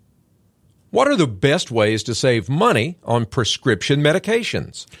What are the best ways to save money on prescription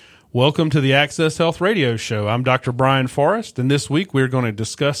medications? Welcome to the Access Health Radio Show. I'm Dr. Brian Forrest, and this week we're going to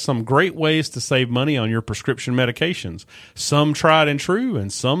discuss some great ways to save money on your prescription medications, some tried and true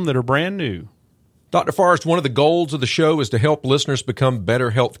and some that are brand new. Dr. Forrest, one of the goals of the show is to help listeners become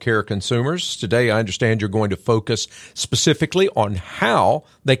better healthcare consumers. Today, I understand you're going to focus specifically on how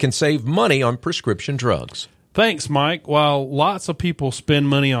they can save money on prescription drugs. Thanks, Mike. While lots of people spend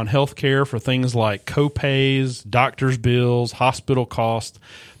money on health care for things like co-pays, doctor's bills, hospital costs,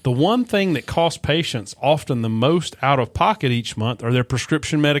 the one thing that costs patients often the most out of pocket each month are their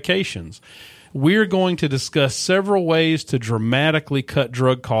prescription medications. We're going to discuss several ways to dramatically cut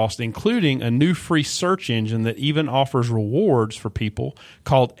drug costs, including a new free search engine that even offers rewards for people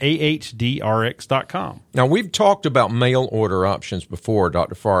called AHDRx.com. Now, we've talked about mail order options before,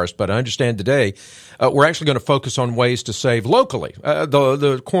 Dr. Forrest, but I understand today we're actually going to focus on ways to save locally,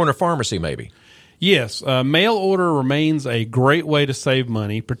 the corner pharmacy maybe. Yes, mail order remains a great way to save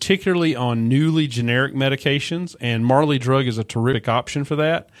money, particularly on newly generic medications, and Marley Drug is a terrific option for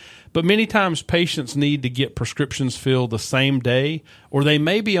that. But many times patients need to get prescriptions filled the same day, or they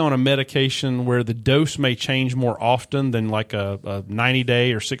may be on a medication where the dose may change more often than like a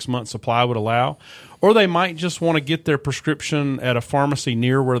 90-day or 6-month supply would allow, or they might just want to get their prescription at a pharmacy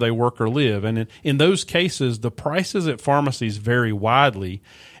near where they work or live. And in those cases, the prices at pharmacies vary widely,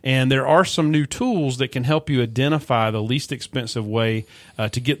 and there are some new tools that can help you identify the least expensive way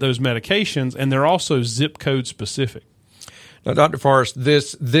to get those medications, and they're also zip code specific. Now, Dr. Forrest,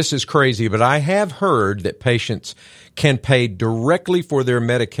 this is crazy, but I have heard that patients can pay directly for their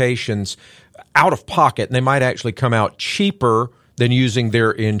medications out of pocket, and they might actually come out cheaper than using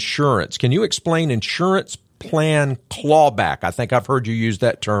their insurance. Can you explain insurance plan clawback? I think I've heard you use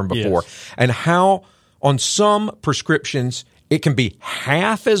that term before. Yes. And how on some prescriptions it can be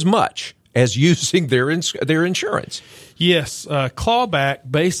half as much as using their insurance. Yes,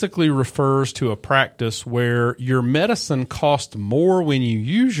 clawback basically refers to a practice where your medicine costs more when you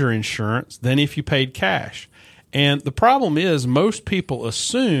use your insurance than if you paid cash. And the problem is most people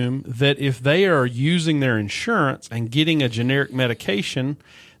assume that if they are using their insurance and getting a generic medication,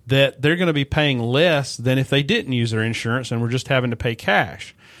 that they're going to be paying less than if they didn't use their insurance and were just having to pay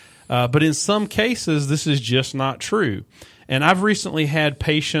cash. But in some cases, this is just not true. And I've recently had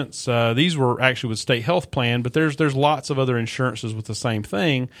patients, these were actually with State Health Plan, but there's lots of other insurances with the same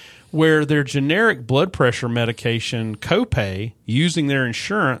thing, where their generic blood pressure medication copay using their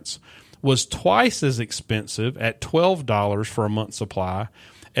insurance was twice as expensive at $12 for a month's supply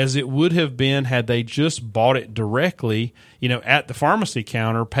as it would have been had they just bought it directly, at the pharmacy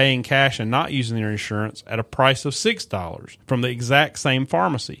counter, paying cash and not using their insurance at a price of $6 from the exact same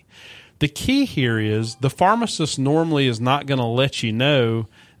pharmacy. The key here is the pharmacist normally is not going to let you know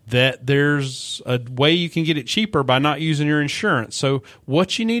that there's a way you can get it cheaper by not using your insurance. So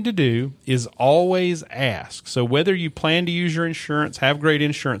what you need to do is always ask. So whether you plan to use your insurance, have great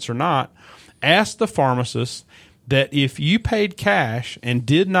insurance or not, ask the pharmacist that if you paid cash and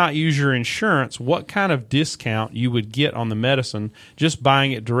did not use your insurance, what kind of discount you would get on the medicine just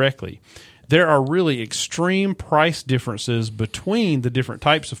buying it directly. There are really extreme price differences between the different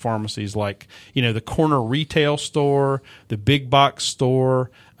types of pharmacies, like, the corner retail store, the big box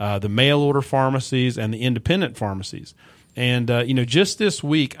store, the mail order pharmacies, and the independent pharmacies. And, just this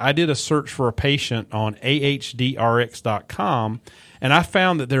week, I did a search for a patient on AHDRx.com, and I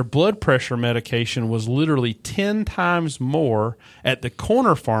found that their blood pressure medication was literally 10 times more at the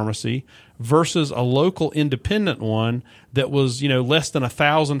corner pharmacy versus a local independent one that was, less than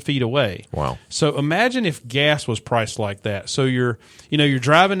 1,000 feet away. Wow. So imagine if gas was priced like that. So you're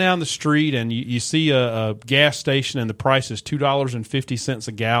driving down the street and you see a gas station and the price is $2.50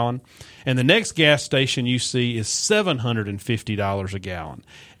 a gallon. And the next gas station you see is $750 a gallon.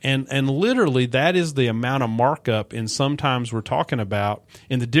 And literally that is the amount of markup in sometimes we're talking about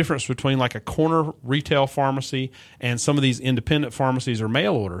in the difference between like a corner retail pharmacy and some of these independent pharmacies or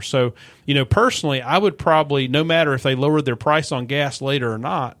mail order. So, personally, I would probably, no matter if they lowered their price on gas later or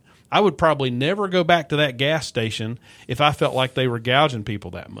not, I would probably never go back to that gas station if I felt like they were gouging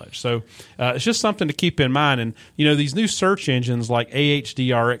people that much. So it's just something to keep in mind. And, these new search engines like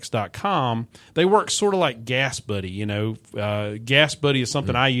AHDRx.com, they work sort of like Gas Buddy. Gas Buddy is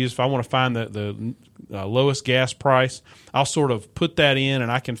something I use if I want to find the lowest gas price. I'll sort of put that in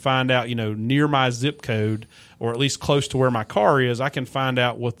and I can find out, near my zip code or at least close to where my car is, I can find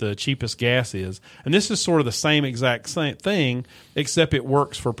out what the cheapest gas is. And this is sort of the same exact thing, except it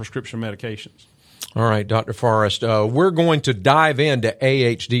works for prescription medications. All right, Dr. Forrest, we're going to dive into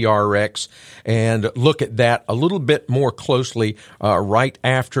AHDRX and look at that a little bit more closely right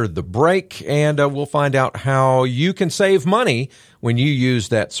after the break, and we'll find out how you can save money when you use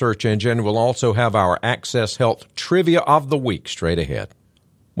that search engine. We'll also have our Access Health Trivia of the Week straight ahead.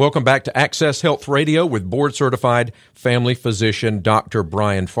 Welcome back to Access Health Radio with board-certified family physician Dr.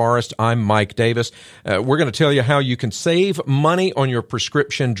 Brian Forrest. I'm Mike Davis. We're going to tell you how you can save money on your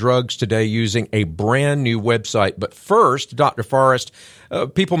prescription drugs today using a brand new website. But first, Dr. Forrest,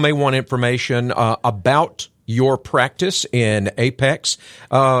 people may want information about your practice in Apex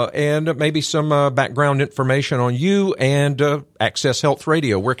and maybe some background information on you and Access Health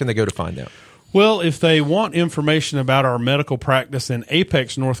Radio. Where can they go to find that? Well, if they want information about our medical practice in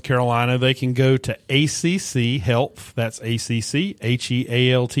Apex, North Carolina, they can go to ACC Health, that's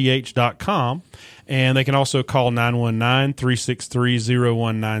ACCHEALTH.com, and they can also call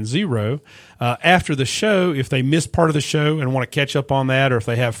 919-363-0190. After the show, if they missed part of the show and want to catch up on that, or if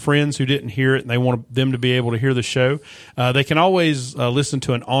they have friends who didn't hear it and they want them to be able to hear the show, they can always listen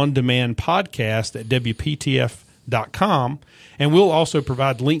to an on-demand podcast at WPTF.com. And we'll also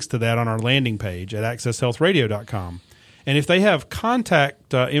provide links to that on our landing page at accesshealthradio.com. And if they have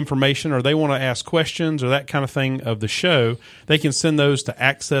contact information or they want to ask questions or that kind of thing of the show, they can send those to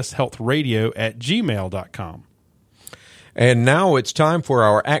accesshealthradio@gmail.com. And now it's time for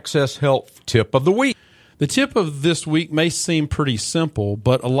our Access Health Tip of the Week. The tip of this week may seem pretty simple,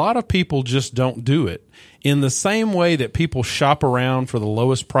 but a lot of people just don't do it. In the same way that people shop around for the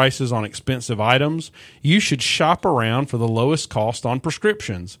lowest prices on expensive items, you should shop around for the lowest cost on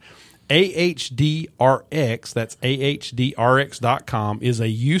prescriptions. AHDRX, that's AHDRX.com, is a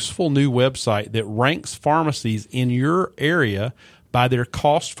useful new website that ranks pharmacies in your area by their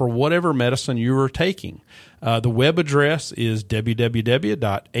cost for whatever medicine you are taking. The web address is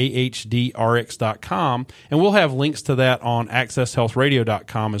www.ahdrx.com, and we'll have links to that on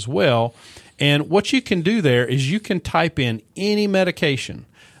accesshealthradio.com as well. And what you can do there is you can type in any medication,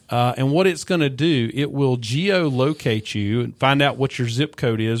 and what it's going to do, it will geolocate you and find out what your zip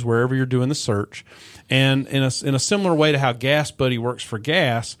code is wherever you're doing the search. And in a similar way to how Gas Buddy works for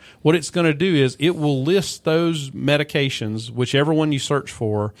gas, what it's going to do is it will list those medications, whichever one you search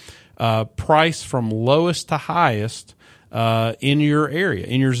for, price from lowest to highest in your area,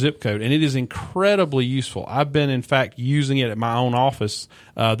 in your zip code. And it is incredibly useful. I've been, in fact, using it at my own office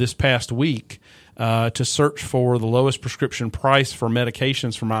this past week to search for the lowest prescription price for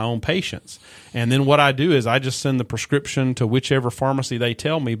medications for my own patients. And then what I do is I just send the prescription to whichever pharmacy they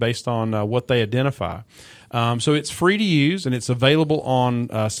tell me based on what they identify. So it's free to use, and it's available on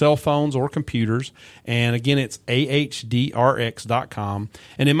cell phones or computers. And again, it's AHDRX.com.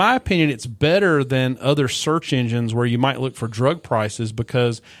 And in my opinion, it's better than other search engines where you might look for drug prices,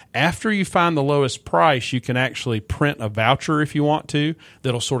 because after you find the lowest price, you can actually print a voucher if you want to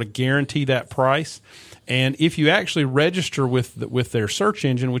that'll sort of guarantee that price. And if you actually register with their search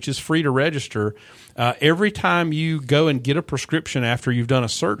engine, which is free to register, every time you go and get a prescription after you've done a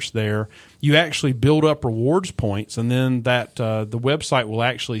search there, you actually build up rewards points, and then that the website will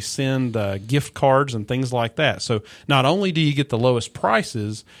actually send gift cards and things like that. So not only do you get the lowest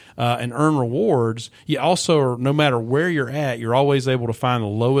prices and earn rewards, you also, no matter where you're at, you're always able to find the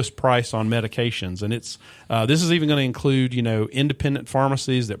lowest price on medications. And it's this is even going to include, independent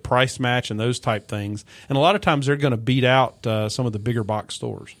pharmacies that price match and those type things. And a lot of times they're going to beat out some of the bigger box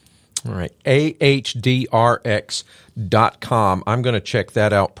stores. All right, AHDRX.com. I'm going to check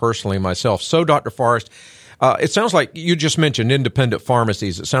that out personally myself. So, Dr. Forrest, it sounds like you just mentioned independent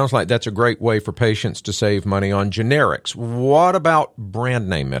pharmacies. It sounds like that's a great way for patients to save money on generics. What about brand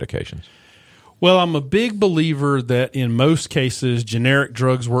name medications? Well, I'm a big believer that in most cases, generic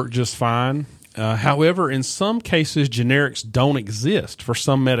drugs work just fine. However, in some cases, generics don't exist for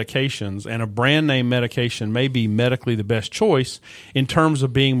some medications, and a brand name medication may be medically the best choice in terms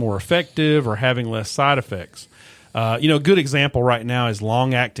of being more effective or having less side effects. A good example right now is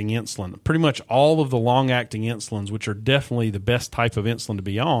long-acting insulin. Pretty much all of the long-acting insulins, which are definitely the best type of insulin to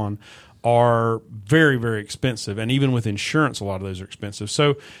be on, are very, very expensive. And even with insurance, a lot of those are expensive.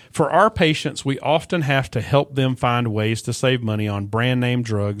 So for our patients, we often have to help them find ways to save money on brand name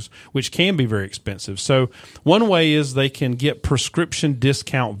drugs, which can be very expensive. So one way is they can get prescription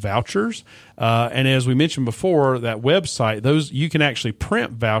discount vouchers. And as we mentioned before, that website, those you can actually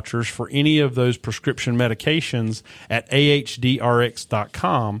print vouchers for any of those prescription medications at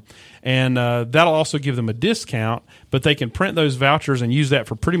ahdrx.com. And that'll also give them a discount, but they can print those vouchers and use that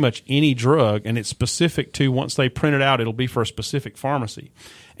for pretty much any drug, and it's specific to, once they print it out, it'll be for a specific pharmacy.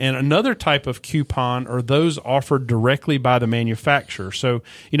 And another type of coupon are those offered directly by the manufacturer. So,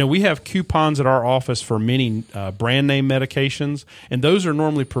 we have coupons at our office for many brand name medications, and those are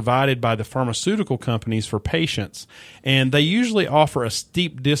normally provided by the pharmaceutical companies for patients. And they usually offer a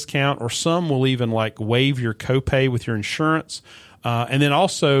steep discount, or some will even waive your copay with your insurance. And then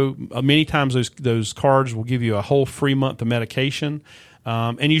also, many times those cards will give you a whole free month of medication.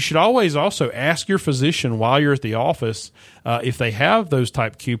 And you should always also ask your physician while you're at the office if they have those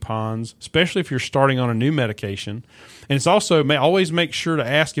type coupons, especially if you're starting on a new medication. And it's also always make sure to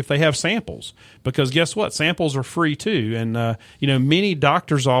ask if they have samples, because guess what? Samples are free too. And many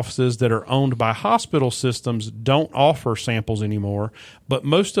doctors' offices that are owned by hospital systems don't offer samples anymore, but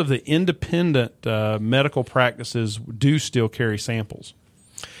most of the independent medical practices do still carry samples.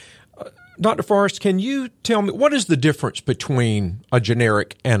 Dr. Forrest, can you tell me what is the difference between a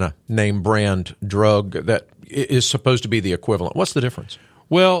generic and a name brand drug that is supposed to be the equivalent? What's the difference?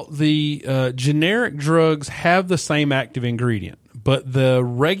 Well, the generic drugs have the same active ingredient, but the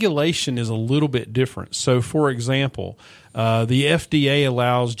regulation is a little bit different. So, for example, the FDA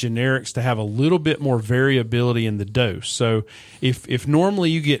allows generics to have a little bit more variability in the dose. So if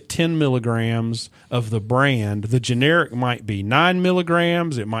normally you get 10 milligrams of the brand, the generic might be 9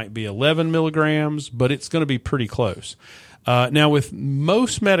 milligrams, it might be 11 milligrams, but it's going to be pretty close. Now, with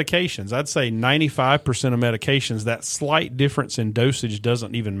most medications, I'd say 95% of medications, that slight difference in dosage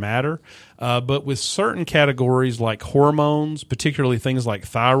doesn't even matter. But with certain categories like hormones, particularly things like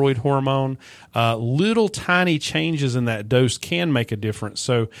thyroid hormone, little tiny changes in that dose can make a difference.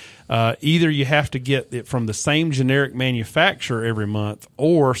 So either you have to get it from the same generic manufacturer every month,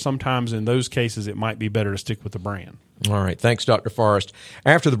 or sometimes in those cases it might be better to stick with the brand. All right. Thanks, Dr. Forrest.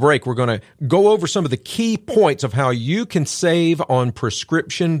 After the break, we're going to go over some of the key points of how you can save on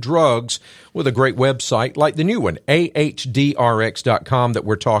prescription drugs with a great website like the new one, ahdrx.com, that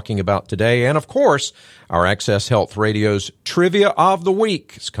we're talking about today. And, of course, our Access Health Radio's Trivia of the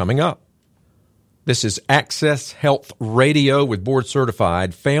Week is coming up. This is Access Health Radio with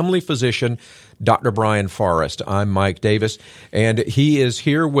board-certified family physician Dr. Brian Forrest. I'm Mike Davis, and he is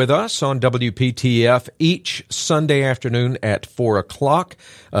here with us on WPTF each Sunday afternoon at 4 o'clock.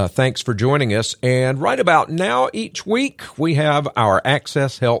 Thanks for joining us. And right about now, each week, we have our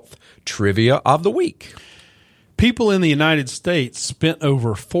Access Health Trivia of the Week. People in the United States spent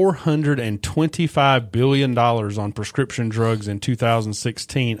over $425 billion on prescription drugs in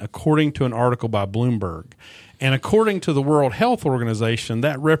 2016, according to an article by Bloomberg. And according to the World Health Organization,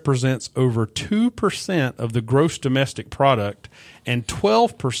 that represents over 2% of the gross domestic product and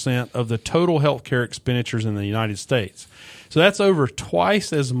 12% of the total healthcare expenditures in the United States. So that's over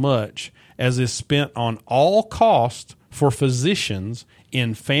twice as much as is spent on all costs for physicians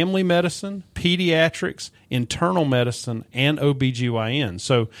in family medicine, pediatrics, internal medicine, and OBGYN.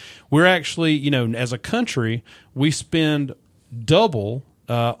 So we're actually, as a country, we spend double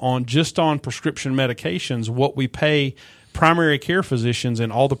on prescription medications what we pay primary care physicians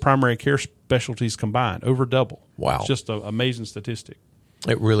and all the primary care specialties combined, over double. Wow. It's just an amazing statistic.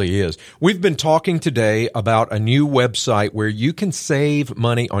 It really is. We've been talking today about a new website where you can save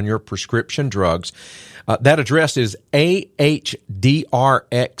money on your prescription drugs. That address is ahdrx.com.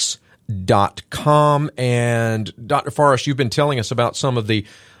 And Dr. Forrest, you've been telling us about some of the,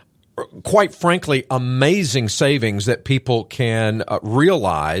 quite frankly, amazing savings that people can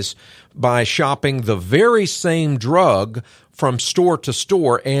realize by shopping the very same drug from store to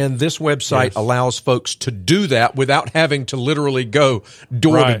store, and this website allows folks to do that without having to literally go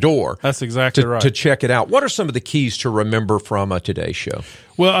door to door. That's exactly right. To check it out. What are some of the keys to remember from today's show?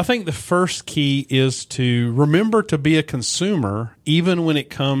 Well, I think the first key is to remember to be a consumer even when it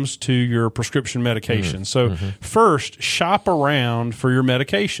comes to your prescription medication. So first, shop around for your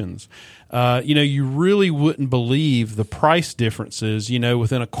medications. You really wouldn't believe the price differences,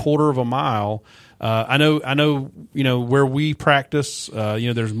 within a quarter of a mile. I know, where we practice,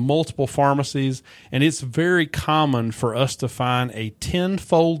 there's multiple pharmacies, and it's very common for us to find a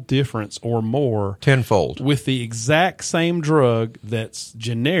tenfold difference or more. Tenfold. With the exact same drug that's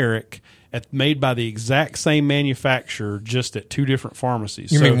generic, made by the exact same manufacturer, just at two different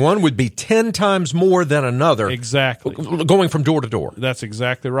pharmacies. You mean one would be 10 times more than another? Exactly. Going from door to door. That's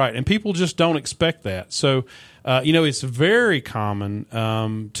exactly right. And people just don't expect that. So, it's very common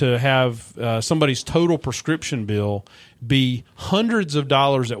to have somebody's total prescription bill be hundreds of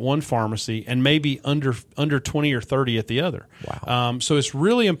dollars at one pharmacy and maybe under 20 or 30 at the other. Wow. So it's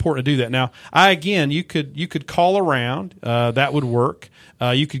really important to do that. Now, you could call around. That would work.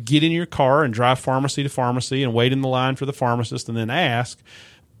 You could get in your car and drive pharmacy to pharmacy and wait in the line for the pharmacist and then ask.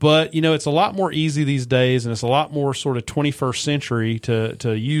 But, it's a lot more easy these days, and it's a lot more sort of 21st century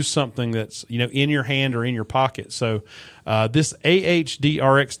to use something that's, in your hand or in your pocket. So this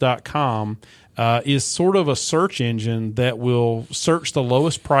AHDRX.com is sort of a search engine that will search the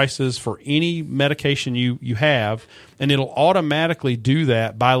lowest prices for any medication you have, and it'll automatically do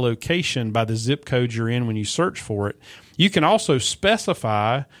that by location, by the zip code you're in when you search for it. You can also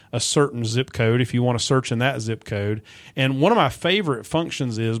specify a certain zip code if you want to search in that zip code. And one of my favorite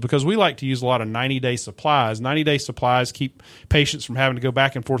functions is, because we like to use a lot of 90-day supplies. 90-day supplies keep patients from having to go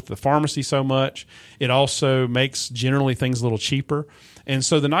back and forth to the pharmacy so much. It also makes generally things a little cheaper. And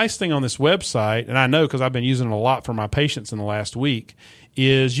so the nice thing on this website, and I know because I've been using it a lot for my patients in the last week,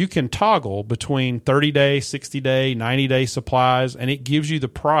 is you can toggle between 30-day, 60-day, 90-day supplies, and it gives you the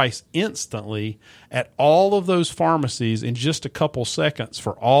price instantly at all of those pharmacies in just a couple seconds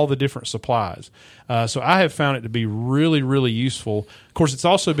for all the different supplies. So I have found it to be really, really useful. Of course, it's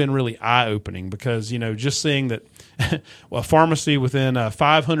also been really eye-opening because, just seeing that a pharmacy within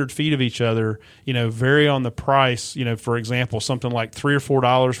 500 feet of each other, vary on the price. For example, something like $3 or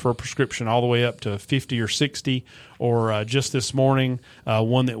 $4 for a prescription all the way up to 50 or 60. Or just this morning,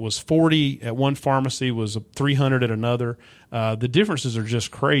 one that was 40 at one pharmacy was 300 at another. The differences are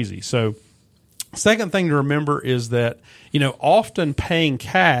just crazy. So, second thing to remember is that often paying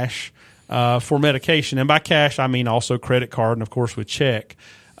cash for medication, and by cash I mean also credit card and of course with check.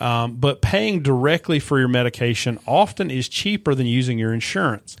 But paying directly for your medication often is cheaper than using your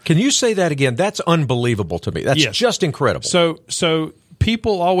insurance. Can you say that again? That's unbelievable to me. That's just incredible. So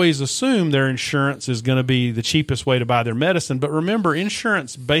people always assume their insurance is going to be the cheapest way to buy their medicine. But remember,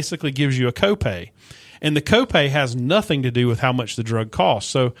 insurance basically gives you a copay. And the copay has nothing to do with how much the drug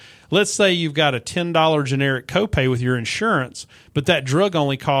costs. So let's say you've got a $10 generic copay with your insurance, but that drug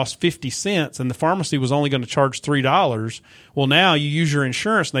only costs 50 cents and the pharmacy was only going to charge $3. Well, now you use your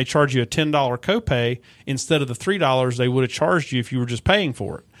insurance and they charge you a $10 copay instead of the $3 they would have charged you if you were just paying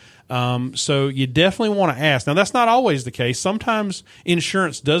for it. So you definitely want to ask. Now, that's not always the case. Sometimes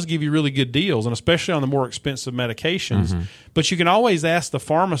insurance does give you really good deals, and especially on the more expensive medications. Mm-hmm. But you can always ask the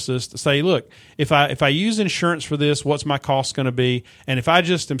pharmacist to say, look, if I use insurance for this, what's my cost going to be? And if I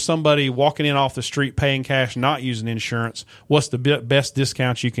just am somebody walking in off the street paying cash, not using insurance, what's the best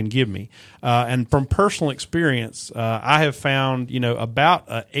discount you can give me? And from personal experience, I have found,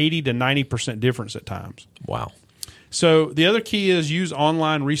 about 80 to 90% difference at times. Wow. So the other key is use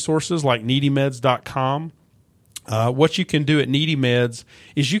online resources like needymeds.com. What you can do at NeedyMeds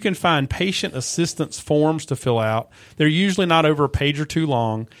is you can find patient assistance forms to fill out. They're usually not over a page or two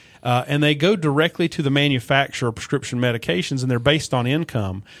long, and they go directly to the manufacturer of prescription medications, and they're based on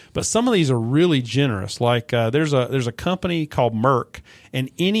income. But some of these are really generous. Like there's a company called Merck, and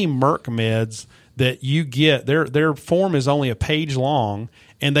any Merck meds that you get, their form is only a page long,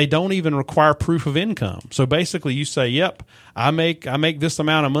 and they don't even require proof of income. So basically you say, yep, I make this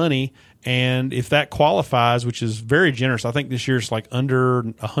amount of money, and if that qualifies, which is very generous, I think this year it's like under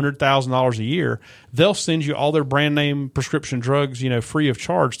 $100,000 a year, they'll send you all their brand name prescription drugs, free of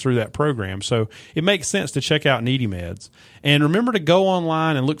charge through that program. So it makes sense to check out NeedyMeds. And remember to go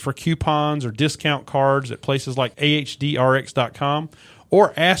online and look for coupons or discount cards at places like AHDRX.com.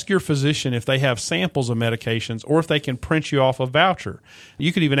 Or ask your physician if they have samples of medications or if they can print you off a voucher.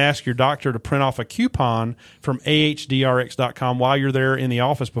 You could even ask your doctor to print off a coupon from AHDRX.com while you're there in the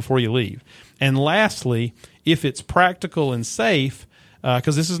office before you leave. And lastly, if it's practical and safe,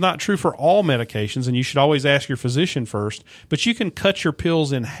 because this is not true for all medications, and you should always ask your physician first, but you can cut your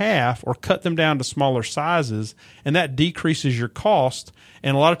pills in half or cut them down to smaller sizes, and that decreases your cost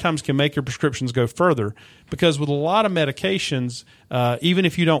and a lot of times can make your prescriptions go further. Because with a lot of medications, even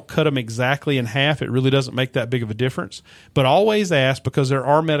if you don't cut them exactly in half, it really doesn't make that big of a difference. But always ask, because there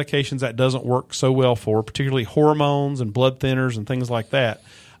are medications that doesn't work so well for, particularly hormones and blood thinners and things like that.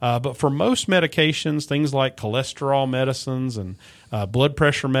 But for most medications, things like cholesterol medicines and blood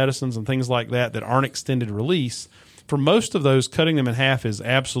pressure medicines and things like that aren't extended release, for most of those, cutting them in half is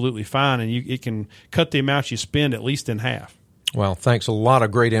absolutely fine, and it can cut the amount you spend at least in half. Well, thanks. A lot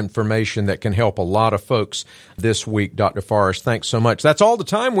of great information that can help a lot of folks this week, Dr. Forrest. Thanks so much. That's all the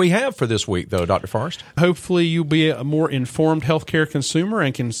time we have for this week, though, Dr. Forrest. Hopefully you'll be a more informed healthcare consumer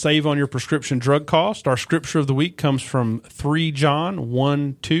and can save on your prescription drug cost. Our scripture of the week comes from 3 John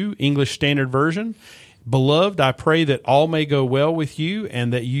 1:2, English Standard Version. Beloved, I pray that all may go well with you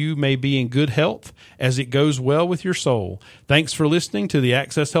and that you may be in good health as it goes well with your soul. Thanks for listening to the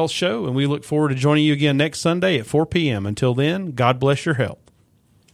Access Health Show, and we look forward to joining you again next Sunday at 4 p.m. Until then, God bless your health.